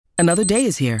Another day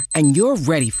is here, and you're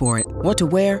ready for it. What to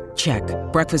wear? Check.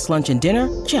 Breakfast, lunch, and dinner?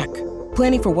 Check.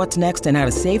 Planning for what's next and how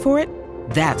to save for it?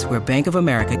 That's where Bank of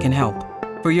America can help.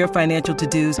 For your financial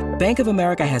to-dos, Bank of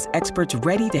America has experts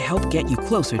ready to help get you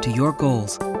closer to your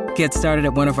goals. Get started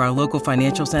at one of our local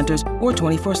financial centers or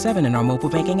 24/7 in our mobile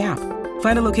banking app.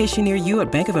 Find a location near you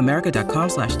at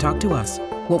bankofamerica.com/talktous.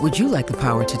 What would you like the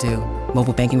power to do?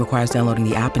 Mobile banking requires downloading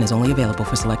the app and is only available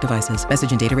for select devices.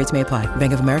 Message and data rates may apply.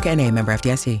 Bank of America N.A., member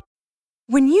FDIC.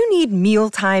 When you need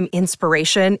mealtime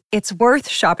inspiration, it's worth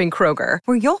shopping Kroger,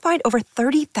 where you'll find over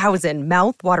 30,000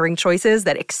 mouth-watering choices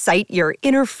that excite your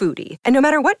inner foodie. And no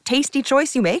matter what tasty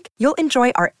choice you make, you'll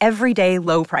enjoy our everyday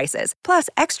low prices, plus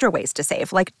extra ways to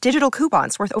save, like digital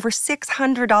coupons worth over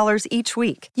 $600 each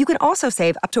week. You can also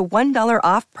save up to $1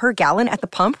 off per gallon at the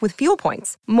pump with fuel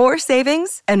points. More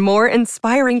savings and more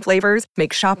inspiring flavors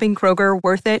make shopping Kroger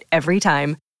worth it every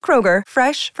time. Kroger,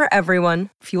 fresh for everyone.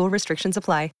 Fuel restrictions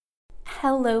apply.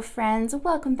 Hello friends,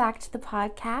 welcome back to the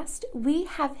podcast. We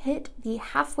have hit the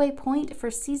halfway point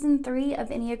for season 3 of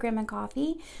Enneagram and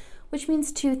Coffee, which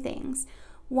means 2 things.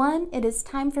 1, it is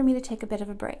time for me to take a bit of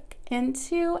a break. And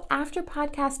 2, after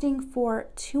podcasting for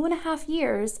 2.5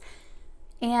 years,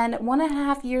 and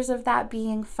 1.5 years of that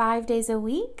being 5 days a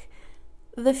week,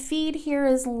 the feed here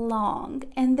is long,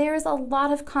 and there's a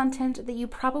lot of content that you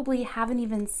probably haven't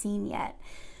even seen yet.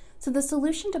 So the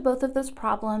solution to both of those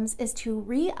problems is to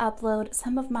re-upload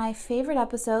some of my favorite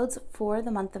episodes for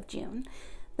the month of June.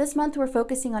 This month we're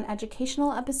focusing on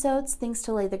educational episodes, things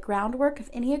to lay the groundwork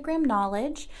of Enneagram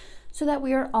knowledge so that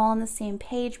we are all on the same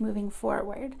page moving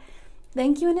forward.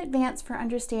 Thank you in advance for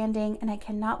understanding, and I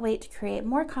cannot wait to create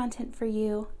more content for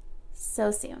you so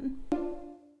soon.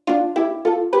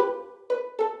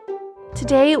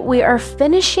 Today, we are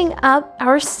finishing up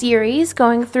our series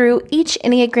going through each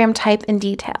Enneagram type in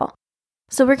detail.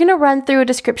 So we're going to run through a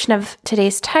description of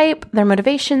today's type, their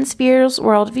motivations, fears,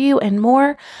 worldview, and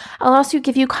more. I'll also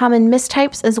give you common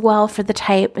mistypes as well for the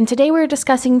type. And today we're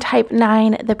discussing type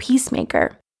 9, the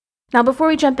peacemaker. Now, before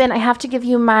we jump in, I have to give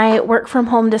you my work from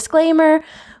home disclaimer.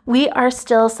 We are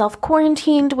still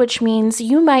self-quarantined, which means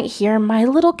you might hear my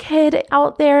little kid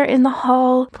out there in the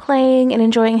hall playing and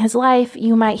enjoying his life.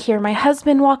 You might hear my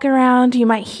husband walk around. You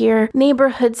might hear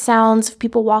neighborhood sounds of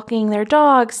people walking their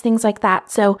dogs, things like that.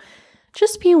 So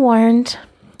just be warned.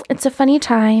 It's a funny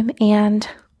time and,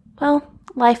 well,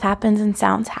 life happens and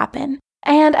sounds happen.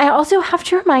 And I also have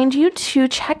to remind you to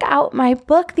check out my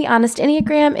book, The Honest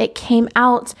Enneagram. It came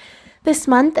out this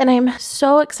month, and I'm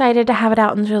so excited to have it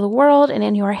out into the world and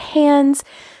in your hands.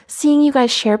 Seeing you guys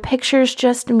share pictures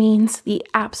just means the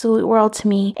absolute world to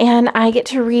me. And I get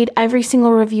to read every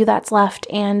single review that's left,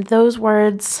 and those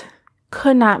words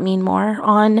could not mean more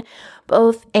on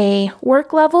both a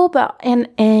work level, but an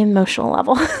emotional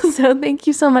level. So thank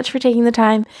you so much for taking the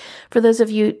time. For those of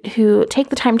you who take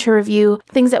the time to review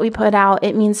things that we put out,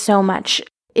 it means so much.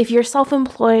 If you're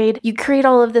self-employed, you create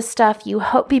all of this stuff, you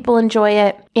hope people enjoy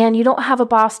it, and you don't have a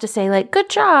boss to say like, good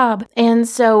job. And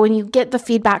so when you get the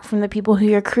feedback from the people who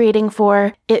you're creating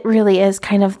for, it really is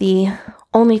kind of the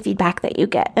only feedback that you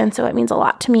get. And so it means a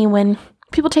lot to me when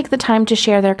people take the time to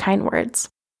share their kind words.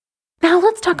 Now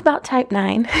let's talk about type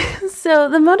 9. So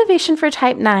the motivation for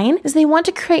type 9 is they want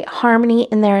to create harmony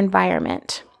in their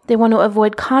environment. They want to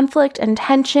avoid conflict and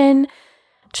tension,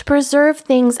 to preserve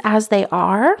things as they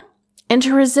are, and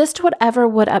to resist whatever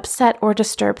would upset or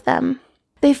disturb them.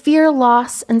 They fear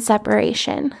loss and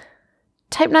separation.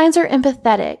 Type 9s are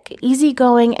empathetic,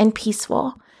 easygoing, and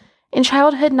peaceful. In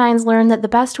childhood, 9s learned that the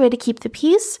best way to keep the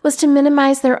peace was to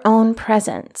minimize their own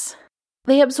presence.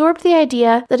 They absorbed the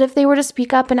idea that if they were to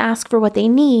speak up and ask for what they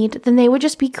need, then they would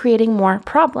just be creating more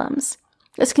problems.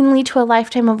 This can lead to a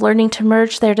lifetime of learning to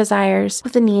merge their desires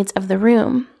with the needs of the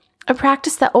room, a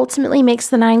practice that ultimately makes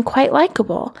the 9 quite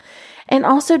likable, and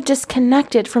also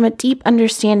disconnected from a deep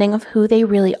understanding of who they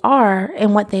really are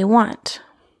and what they want.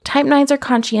 Type 9s are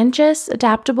conscientious,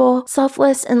 adaptable,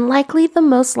 selfless, and likely the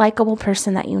most likable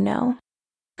person that you know.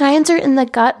 9s are in the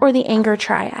gut or the anger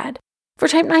triad. For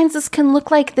type 9s, this can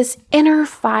look like this inner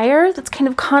fire that's kind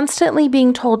of constantly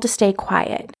being told to stay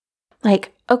quiet.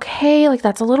 Like, okay, like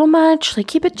that's a little much, like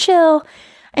keep it chill,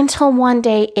 until one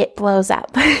day it blows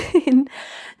up.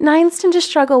 9s tend to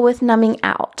struggle with numbing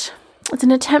out. It's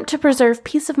an attempt to preserve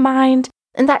peace of mind,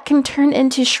 and that can turn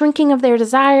into shrinking of their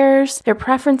desires, their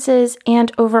preferences,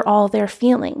 and overall their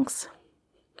feelings.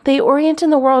 They orient in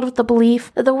the world with the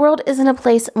belief that the world isn't a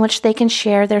place in which they can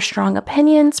share their strong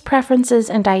opinions, preferences,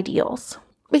 and ideals.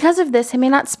 Because of this, they may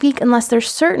not speak unless they're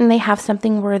certain they have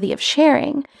something worthy of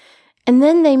sharing. And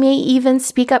then they may even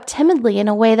speak up timidly in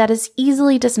a way that is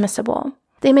easily dismissible.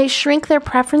 They may shrink their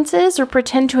preferences or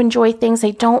pretend to enjoy things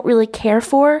they don't really care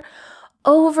for,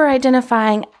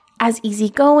 over-identifying as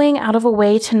easygoing out of a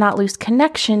way to not lose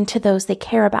connection to those they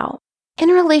care about. In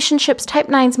relationships, type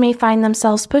 9s may find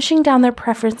themselves pushing down their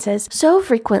preferences so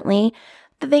frequently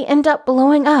that they end up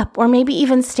blowing up or maybe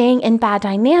even staying in bad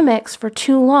dynamics for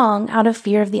too long out of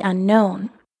fear of the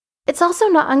unknown. It's also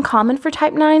not uncommon for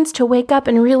type 9s to wake up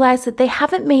and realize that they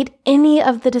haven't made any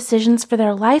of the decisions for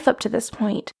their life up to this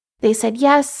point. They said,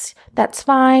 yes, that's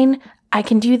fine, I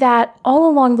can do that all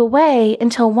along the way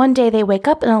until one day they wake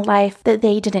up in a life that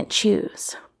they didn't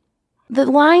choose. The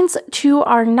lines to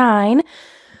our 9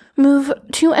 move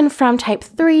to and from type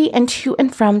 3 and to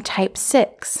and from type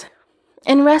 6.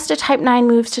 In rest, a type 9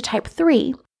 moves to type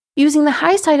 3. Using the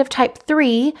high side of type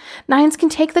 3, 9s can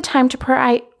take the time to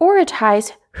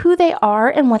prioritize who they are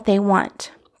and what they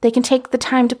want. They can take the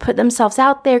time to put themselves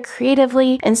out there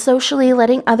creatively and socially,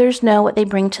 letting others know what they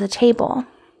bring to the table.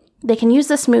 They can use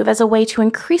this move as a way to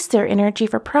increase their energy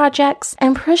for projects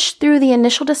and push through the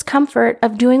initial discomfort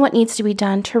of doing what needs to be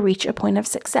done to reach a point of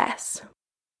success.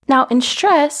 Now, in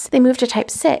stress, they move to type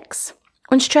 6.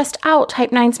 When stressed out, type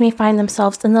 9s may find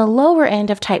themselves in the lower end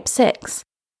of type 6.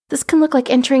 This can look like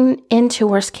entering into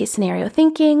worst-case scenario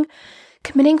thinking,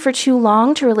 committing for too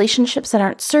long to relationships that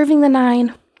aren't serving the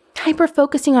 9,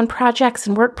 hyper-focusing on projects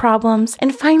and work problems,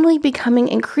 and finally becoming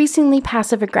increasingly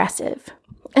passive-aggressive.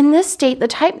 In this state, the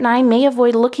type 9 may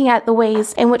avoid looking at the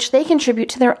ways in which they contribute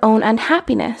to their own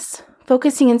unhappiness,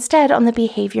 focusing instead on the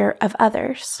behavior of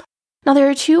others. Now, there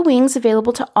are 2 wings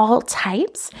available to all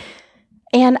types,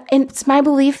 and it's my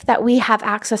belief that we have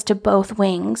access to both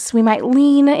wings. We might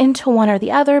lean into one or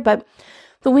the other, but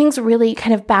the wings really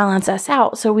kind of balance us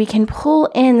out, so we can pull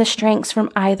in the strengths from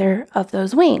either of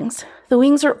those wings. The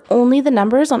wings are only the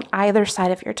numbers on either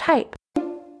side of your type.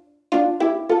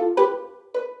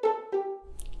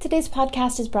 Today's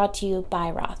podcast is brought to you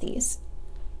by Rothy's.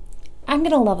 I'm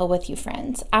going to level with you,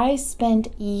 friends. I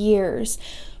spent years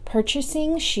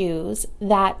purchasing shoes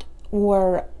that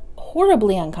were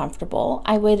horribly uncomfortable.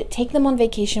 I would take them on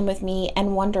vacation with me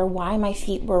and wonder why my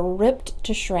feet were ripped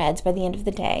to shreds by the end of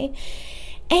the day.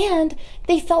 And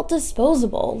they felt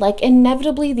disposable. Like,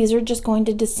 inevitably, these are just going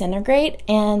to disintegrate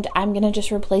and I'm going to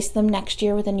just replace them next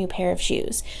year with a new pair of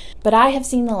shoes. But I have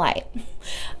seen the light.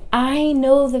 I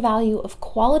know the value of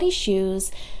quality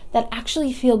shoes that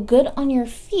actually feel good on your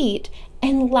feet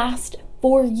and last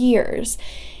for years.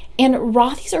 And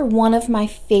Rothy's are one of my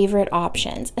favorite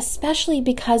options, especially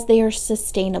because they are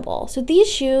sustainable. So these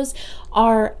shoes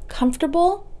are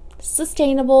comfortable,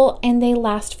 sustainable, and they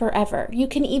last forever. You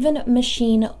can even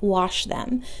machine wash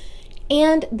them.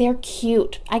 And they're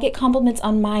cute. I get compliments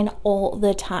on mine all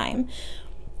the time.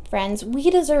 Friends, we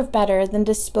deserve better than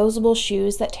disposable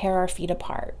shoes that tear our feet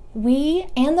apart. We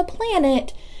and the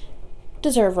planet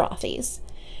deserve Rothy's.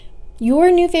 Your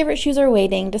new favorite shoes are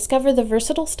waiting. Discover the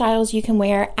versatile styles you can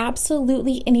wear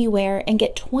absolutely anywhere and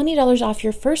get $20 off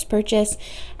your first purchase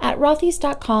at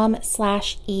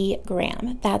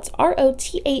rothys.com/egram. That's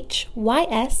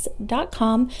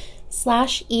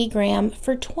rothys.com/egram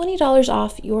for $20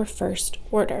 off your first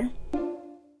order.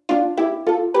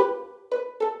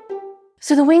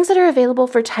 So the wings that are available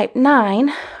for type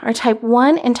 9 are type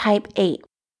 1 and type 8.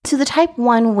 So the type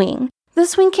 1 wing.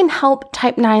 This wing can help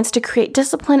type 9s to create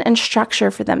discipline and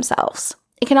structure for themselves.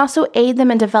 It can also aid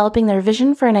them in developing their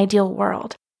vision for an ideal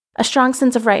world, a strong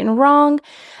sense of right and wrong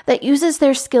that uses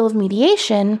their skill of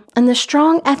mediation and the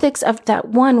strong ethics of that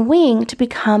one wing to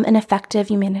become an effective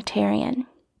humanitarian.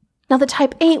 Now the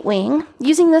type 8 wing,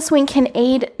 using this wing can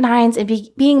aid 9s in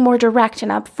being more direct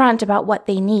and upfront about what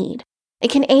they need.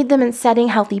 It can aid them in setting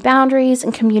healthy boundaries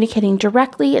and communicating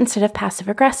directly instead of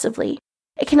passive-aggressively.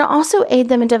 It can also aid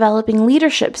them in developing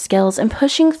leadership skills and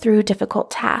pushing through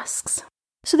difficult tasks.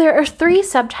 So there are 3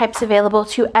 subtypes available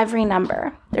to every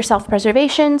number. They're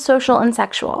self-preservation, social, and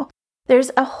sexual. There's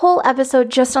a whole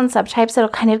episode just on subtypes that'll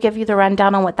kind of give you the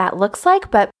rundown on what that looks like,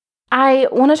 but I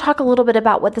want to talk a little bit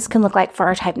about what this can look like for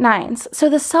our type 9s. So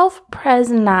the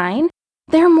self-pres 9,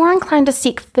 they're more inclined to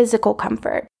seek physical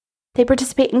comfort. They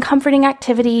participate in comforting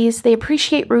activities, they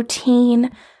appreciate routine.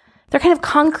 They're kind of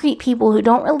concrete people who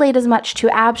don't relate as much to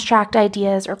abstract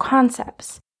ideas or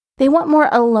concepts. They want more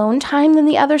alone time than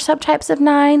the other subtypes of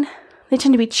 9. They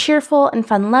tend to be cheerful and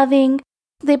fun-loving.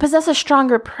 They possess a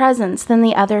stronger presence than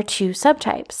the other 2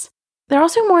 subtypes. They're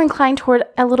also more inclined toward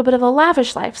a little bit of a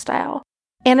lavish lifestyle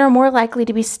and are more likely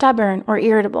to be stubborn or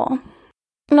irritable.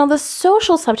 Now, the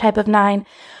social subtype of 9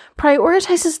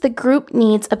 prioritizes the group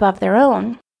needs above their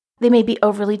own. They may be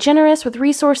overly generous with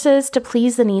resources to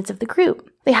please the needs of the group.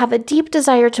 They have a deep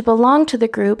desire to belong to the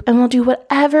group and will do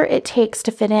whatever it takes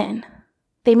to fit in.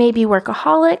 They may be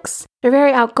workaholics. They're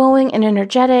very outgoing and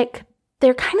energetic.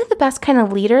 They're kind of the best kind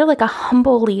of leader, like a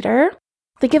humble leader.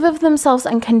 They give of themselves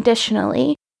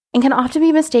unconditionally and can often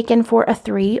be mistaken for a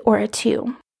 3 or a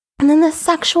 2. And then the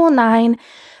sexual 9,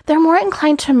 they're more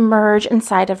inclined to merge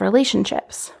inside of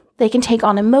relationships. They can take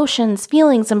on emotions,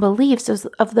 feelings, and beliefs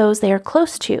of those they are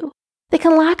close to. They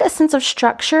can lack a sense of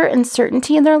structure and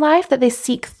certainty in their life that they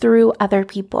seek through other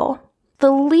people.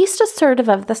 The least assertive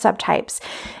of the subtypes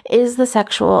is the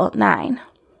sexual 9.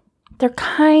 They're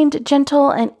kind, gentle,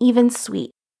 and even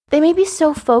sweet. They may be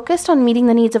so focused on meeting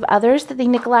the needs of others that they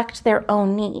neglect their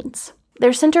own needs.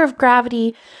 Their center of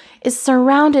gravity is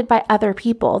surrounded by other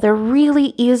people. They're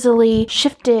really easily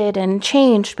shifted and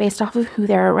changed based off of who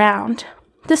they're around.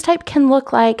 This type can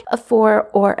look like a 4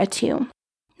 or a 2.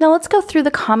 Now let's go through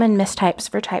the common mistypes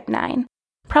for type 9.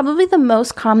 Probably the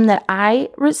most common that I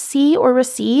see or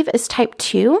receive is type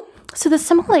 2. So the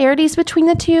similarities between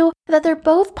the two are that they're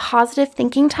both positive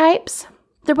thinking types.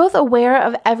 They're both aware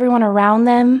of everyone around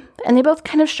them, and they both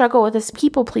kind of struggle with this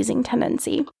people-pleasing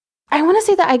tendency. I want to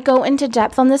say that I go into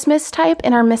depth on this mistype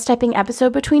in our mistyping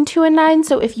episode between 2 and 9,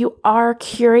 so if you are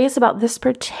curious about this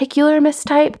particular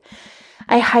mistype,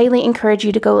 I highly encourage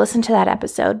you to go listen to that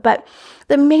episode. But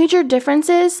the major difference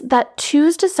is that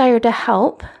 2's desire to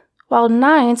help, while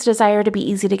 9's desire to be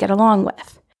easy to get along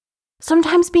with.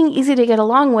 Sometimes being easy to get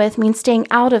along with means staying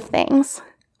out of things,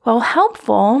 while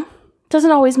helpful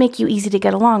doesn't always make you easy to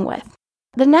get along with.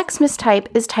 The next mistype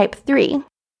is type 3.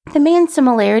 The main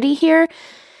similarity here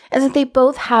is that they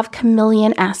both have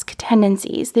chameleon-esque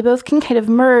tendencies. They both can kind of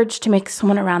merge to make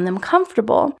someone around them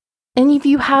comfortable. And if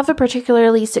you have a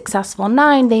particularly successful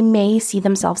 9, they may see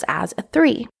themselves as a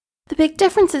 3. The big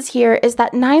differences here is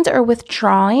that 9s are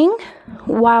withdrawing,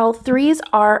 while 3s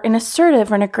are an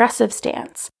assertive or an aggressive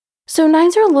stance. So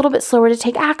 9s are a little bit slower to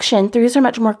take action. 3s are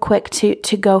much more quick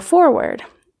to go forward.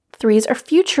 3s are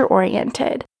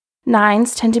future-oriented.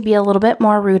 9s tend to be a little bit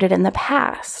more rooted in the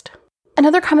past.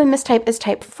 Another common mistype is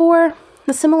type 4.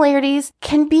 The similarities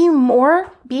can be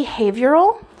more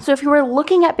behavioral. So if you were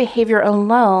looking at behavior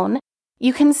alone,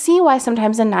 you can see why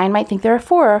sometimes a 9 might think they're a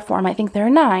 4 or a 4 might think they're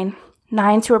a 9.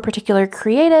 9s who are particularly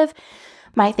creative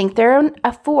might think they're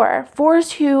a 4.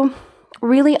 4s who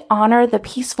really honor the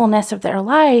peacefulness of their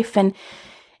life and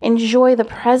enjoy the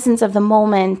presence of the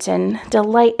moment and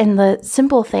delight in the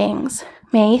simple things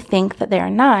may think that they're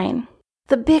a 9.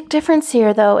 The big difference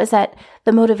here, though, is that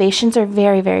the motivations are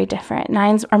very, very different.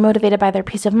 9s are motivated by their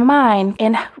peace of mind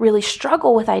and really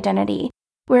struggle with identity,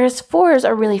 whereas 4s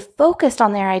are really focused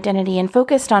on their identity and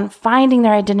focused on finding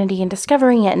their identity and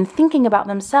discovering it and thinking about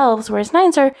themselves, whereas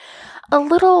 9s are a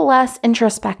little less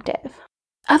introspective.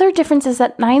 Other difference is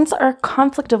that 9s are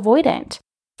conflict avoidant.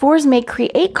 4s may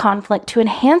create conflict to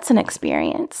enhance an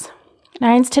experience.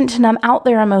 9s tend to numb out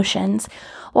their emotions,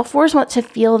 while 4s want to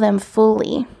feel them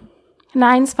fully.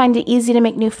 9s find it easy to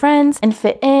make new friends and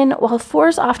fit in, while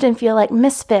 4s often feel like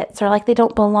misfits or like they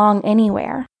don't belong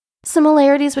anywhere.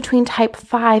 Similarities between type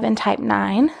 5 and type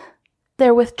 9.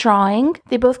 They're withdrawing.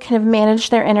 They both kind of manage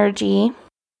their energy,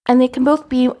 and they can both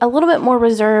be a little bit more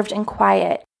reserved and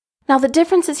quiet. Now, the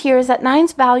differences here is that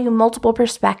 9s value multiple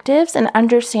perspectives and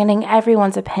understanding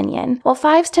everyone's opinion, while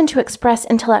 5s tend to express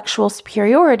intellectual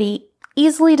superiority,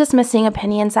 easily dismissing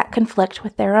opinions that conflict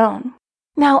with their own.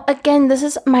 Now, again, this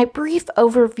is my brief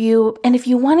overview, and if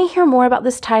you want to hear more about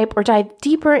this type or dive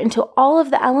deeper into all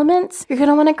of the elements, you're going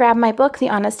to want to grab my book, The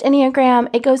Honest Enneagram.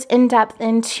 It goes in depth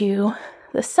into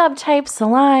the subtypes, the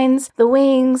lines, the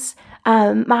wings,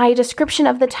 my description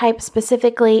of the type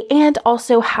specifically, and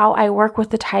also how I work with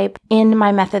the type in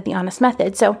my method, The Honest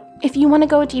Method. So if you want to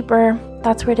go deeper,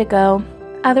 that's where to go.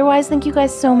 Otherwise, thank you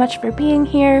guys so much for being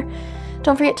here.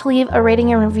 Don't forget to leave a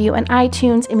rating and review on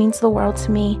iTunes. It means the world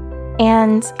to me.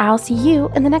 And I'll see you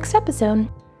in the next episode.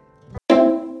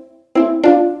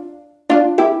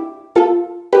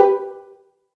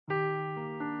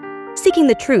 Seeking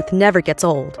the truth never gets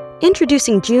old.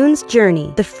 Introducing June's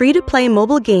Journey, the free-to-play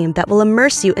mobile game that will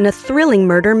immerse you in a thrilling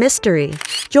murder mystery.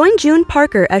 Join June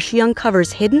Parker as she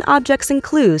uncovers hidden objects and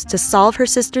clues to solve her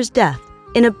sister's death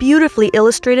in a beautifully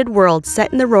illustrated world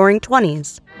set in the Roaring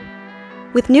 '20s.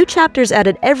 With new chapters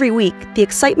added every week, the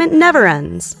excitement never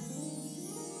ends.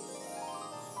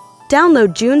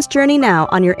 Download June's Journey now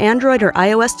on your Android or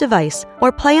iOS device, or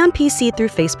play on PC through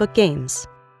Facebook Games.